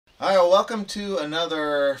Alright, well, welcome to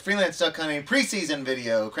another Freelance Duck Hunting preseason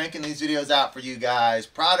video. Cranking these videos out for you guys.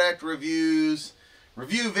 Product reviews,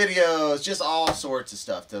 review videos, just all sorts of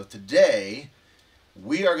stuff. So today,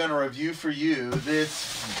 we are going to review for you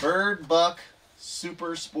this Bird Buck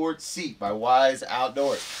Super Sport Seat by Wise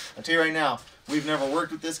Outdoors. I'll tell you right now, we've never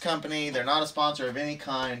worked with this company. They're not a sponsor of any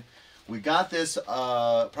kind. We got this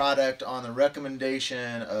product on the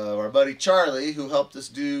recommendation of our buddy Charlie, who helped us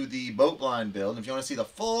do the boat blind build. And if you want to see the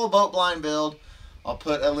full boat blind build, I'll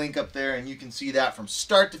put a link up there and you can see that from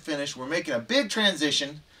start to finish. We're making a big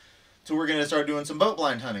transition to we're going to start doing some boat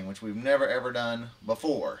blind hunting, which we've never ever done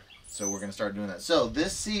before. So we're going to start doing that. So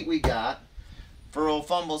this seat we got for old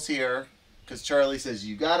Fumbles here, because Charlie says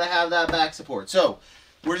you got to have that back support. So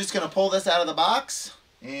we're just going to pull this out of the box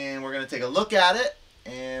and we're going to take a look at it.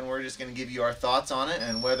 And we're just going to give you our thoughts on it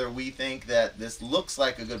and whether we think that this looks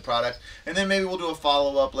like a good product. And then maybe we'll do a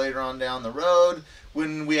follow-up later on down the road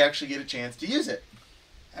when we actually get a chance to use it.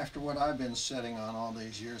 After what I've been sitting on all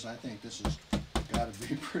these years, I think this has got to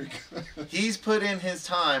be pretty good. He's put in his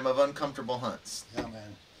time of uncomfortable hunts. Yeah,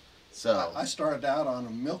 man. So I started out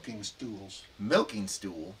on milking stools. Milking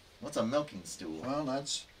stool? What's a milking stool? Well,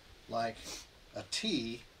 that's like a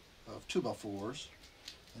T of 2x4s.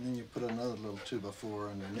 And then you put another little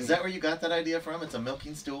 2x4 underneath. Is that where you got that idea from? It's a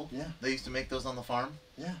milking stool? Yeah. They used to make those on the farm?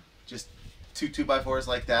 Yeah. Just two 2x4s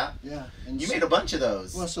like that? Yeah. And you made a bunch of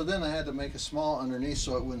those. Well, so then I had to make a small underneath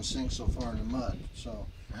so it wouldn't sink so far in the mud. So,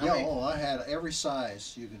 I had every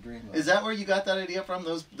size you could dream of. Is that where you got that idea from?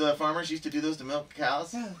 The farmers used to do those to milk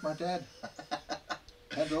cows? Yeah, my dad.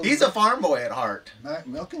 Had those. He's a farm boy at heart.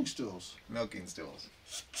 Milking stools. Milking stools.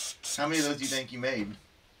 How many of those do you think you made?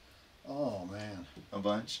 Oh, man. A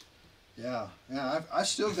bunch? Yeah. Yeah, I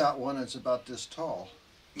still got one that's about this tall.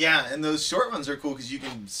 Yeah, and those short ones are cool because you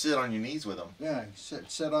can sit on your knees with them. Yeah,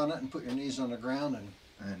 sit on it and put your knees on the ground. And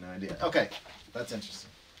I had no idea. Okay, that's interesting.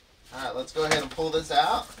 All right, let's go ahead and pull this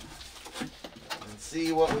out and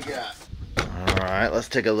see what we got. All right, let's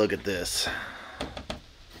take a look at this.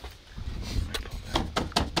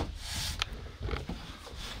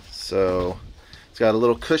 So, it's got a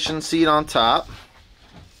little cushion seat on top.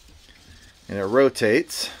 And it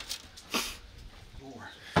rotates.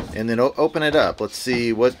 And then open it up. Let's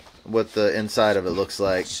see what the inside of it looks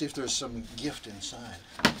like. Let's see if there's some gift inside.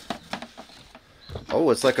 Oh,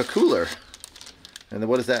 it's like a cooler. And then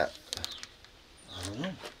what is that? I don't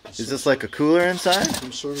know. Is this like a cooler inside?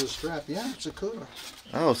 Some sort of strap. Yeah, it's a cooler.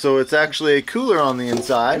 Oh, so it's actually a cooler on the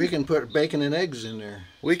inside. We can put bacon and eggs in there.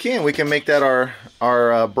 We can. We can make that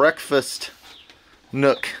our breakfast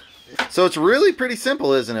nook. So it's really pretty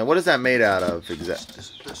simple, isn't it? What is that made out of exactly?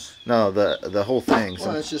 No, the whole thing.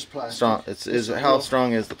 Well, it's just plastic. Strong. How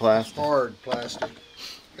strong is the plastic? Hard plastic.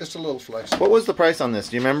 It's a little flexible. What was the price on this?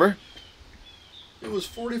 Do you remember? It was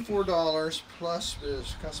 $44 plus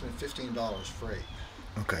it cost me $15 freight.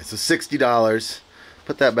 Okay, so $60.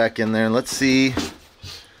 Put that back in there and let's see.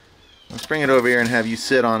 Let's bring it over here and have you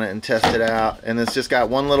sit on it and test it out. And it's just got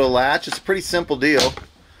one little latch. It's a pretty simple deal.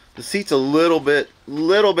 The seat's a little bit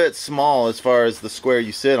small as far as the square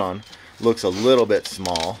you sit on. Looks a little bit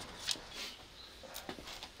small.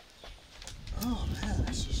 Oh man,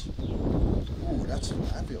 this is. Ooh,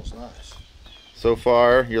 that feels nice. So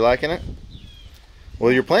far, you're liking it?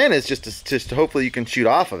 Well, your plan is just to hopefully you can shoot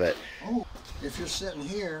off of it. Oh, if you're sitting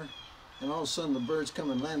here, and all of a sudden the birds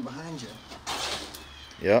come and land behind you.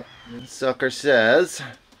 Yep. Sucker says,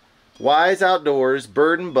 Wise Outdoors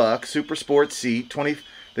Bird and Buck Super Sport Seat 20.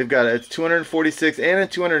 They've got it's 246 and a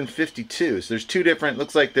 252. So there's two different.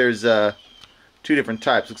 Looks like there's two different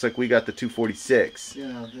types. Looks like we got the 246.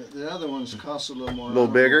 Yeah, the other ones cost a little more. A little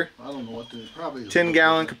bigger. I don't know what the probably.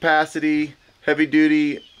 10-gallon capacity, heavy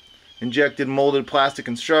duty, injected molded plastic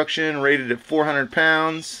construction, rated at 400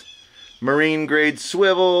 pounds, marine grade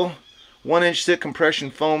swivel, 1-inch thick compression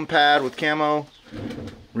foam pad with camo,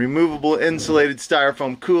 removable insulated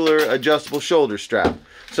styrofoam cooler, adjustable shoulder strap.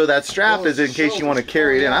 So that strap is in case you want to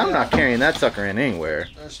carry it in. I'm not carrying that sucker in anywhere.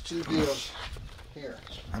 There's two deals here.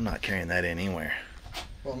 I'm not carrying that in anywhere.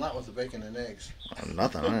 Well, not with the bacon and eggs.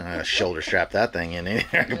 Nothing. I'm not going to shoulder strap that thing in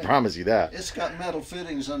anywhere. I can promise you that. It's got metal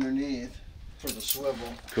fittings underneath for the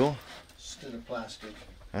swivel. Cool. Instead of plastic.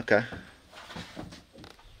 Okay.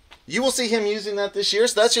 You will see him using that this year.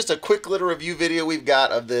 So that's just a quick little review video we've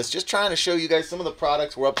got of this. Just trying to show you guys some of the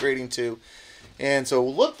products we're upgrading to. And so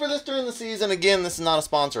look for this during the season. Again, this is not a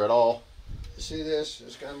sponsor at all. You see this?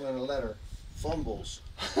 It's got a letter. Fumbles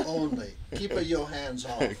only. Keep your hands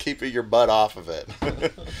off. Keep your butt off of it.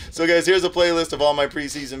 So guys, here's a playlist of all my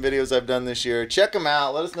preseason videos I've done this year. Check them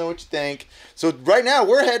out. Let us know what you think. So right now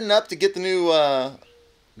we're heading up to get the new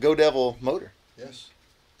Go Devil motor. Yes.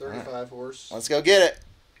 35 horse. Let's go get it.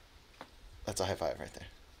 That's a high five right there.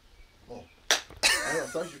 I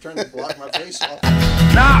thought you were trying to block my face off.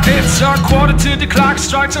 Now it's a quarter to the clock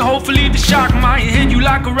strikes, and hopefully the shock might hit you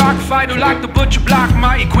like a rock fighter, like the butcher block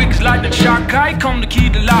might quick as lightning shock. I come to key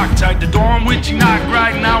the lock tight, the door on which you knock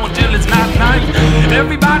right now until it's not night.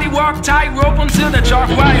 Everybody walk tight rope until the chalk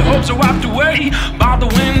white hopes are wiped away by the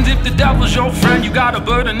wind. If the devil's your friend, you got a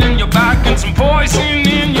burden in your back and some poison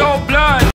in your blood.